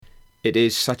It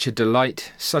is such a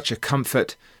delight, such a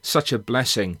comfort, such a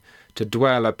blessing to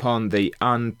dwell upon the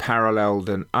unparalleled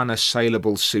and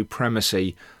unassailable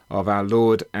supremacy of our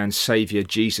Lord and Saviour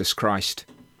Jesus Christ.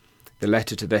 The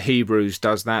letter to the Hebrews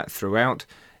does that throughout.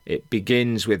 It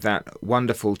begins with that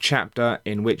wonderful chapter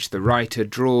in which the writer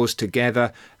draws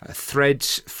together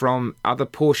threads from other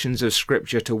portions of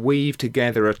Scripture to weave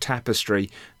together a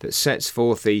tapestry that sets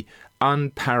forth the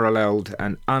unparalleled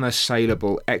and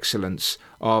unassailable excellence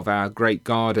of our great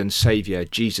God and Saviour,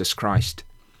 Jesus Christ.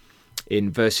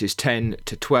 In verses 10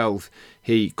 to 12,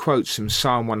 he quotes from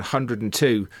Psalm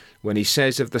 102 when he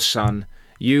says of the Son,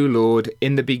 "You, Lord,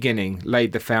 in the beginning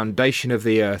laid the foundation of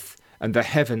the earth, and the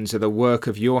heavens are the work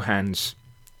of your hands.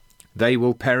 They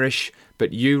will perish,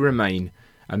 but you remain,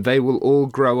 and they will all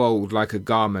grow old like a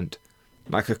garment.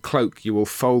 Like a cloak you will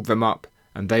fold them up,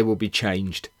 and they will be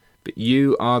changed. But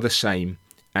you are the same,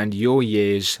 and your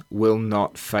years will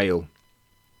not fail."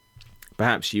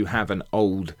 Perhaps you have an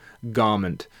old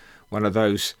garment, one of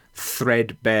those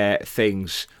threadbare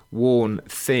things, worn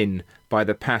thin by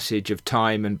the passage of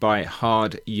time and by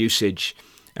hard usage.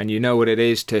 And you know what it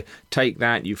is to take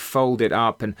that, you fold it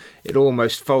up, and it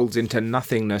almost folds into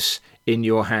nothingness in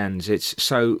your hands. It's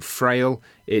so frail,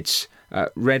 it's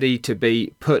ready to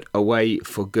be put away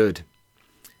for good.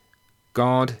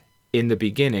 God, in the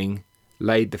beginning,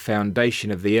 laid the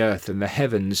foundation of the earth, and the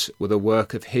heavens were the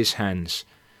work of his hands.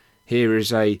 Here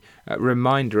is a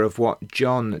reminder of what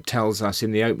John tells us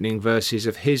in the opening verses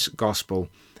of his gospel,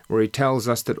 where he tells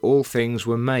us that all things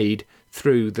were made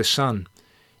through the Son.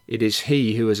 It is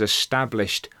he who has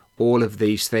established all of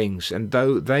these things, and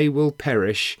though they will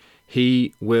perish,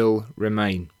 he will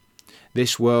remain.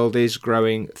 This world is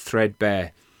growing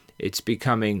threadbare. It's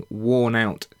becoming worn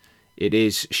out. It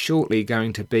is shortly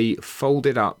going to be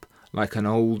folded up like an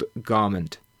old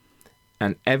garment,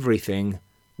 and everything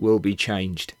will be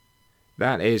changed.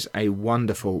 That is a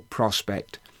wonderful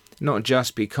prospect, not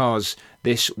just because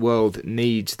this world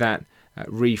needs that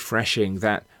refreshing,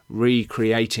 that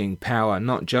recreating power,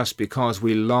 not just because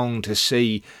we long to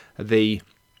see the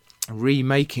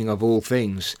remaking of all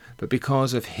things, but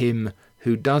because of him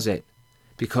who does it,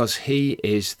 because he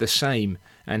is the same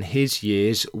and his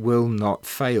years will not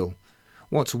fail.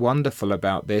 What's wonderful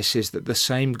about this is that the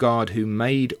same God who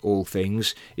made all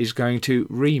things is going to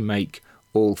remake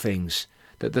all things,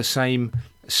 that the same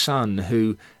Son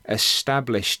who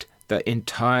established the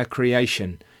entire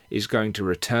creation is going to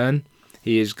return.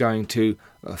 He is going to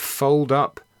fold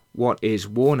up what is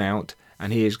worn out,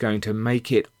 and he is going to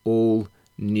make it all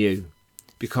new,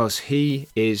 because he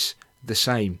is the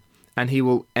same, and he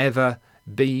will ever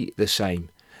be the same.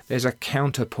 There's a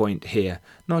counterpoint here,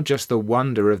 not just the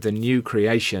wonder of the new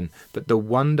creation, but the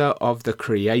wonder of the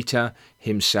Creator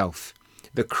himself.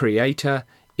 The Creator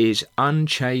is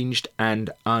unchanged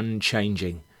and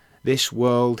unchanging. This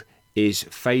world is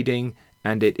fading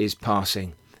and it is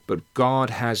passing, but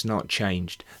God has not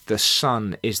changed. The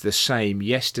Son is the same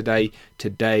yesterday,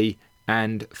 today,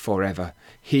 and forever.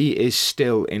 He is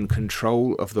still in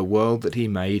control of the world that he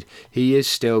made. He is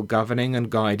still governing and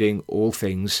guiding all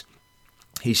things.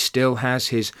 He still has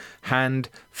his hand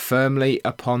firmly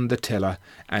upon the tiller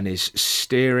and is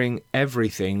steering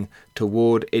everything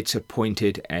toward its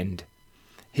appointed end.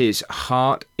 His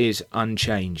heart is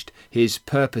unchanged. His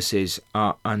purposes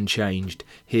are unchanged.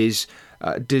 His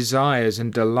desires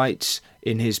and delights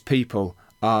in his people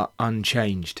are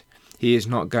unchanged. He is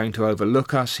not going to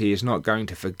overlook us. He is not going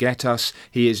to forget us.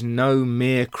 He is no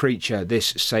mere creature, this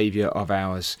Saviour of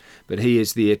ours, but he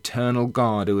is the eternal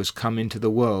God who has come into the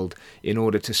world in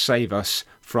order to save us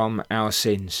from our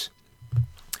sins.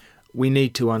 We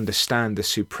need to understand the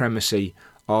supremacy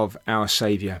of our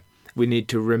Saviour. We need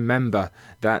to remember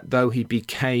that though he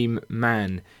became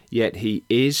man, yet he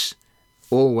is,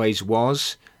 always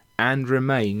was, and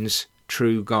remains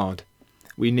true God.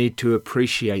 We need to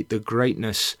appreciate the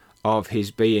greatness of his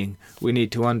being. We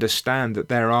need to understand that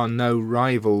there are no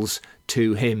rivals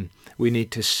to him. We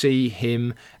need to see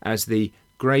him as the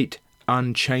great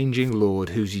unchanging Lord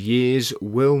whose years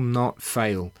will not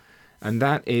fail. And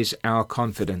that is our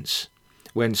confidence.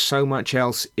 When so much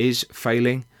else is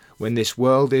failing, when this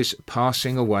world is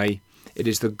passing away, it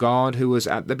is the God who was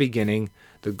at the beginning,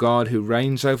 the God who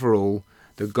reigns over all,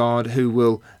 the God who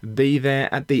will be there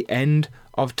at the end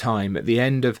of time, at the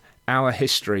end of our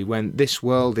history, when this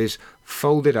world is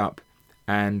folded up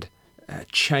and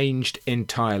changed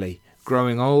entirely,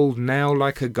 growing old now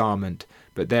like a garment.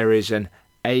 But there is an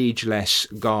ageless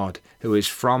God who is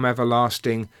from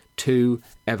everlasting to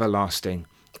everlasting,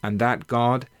 and that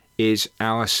God is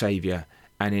our Saviour,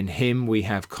 and in him we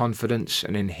have confidence,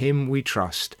 and in him we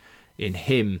trust, in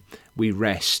him we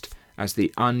rest, as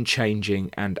the unchanging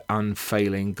and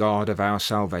unfailing God of our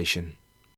salvation.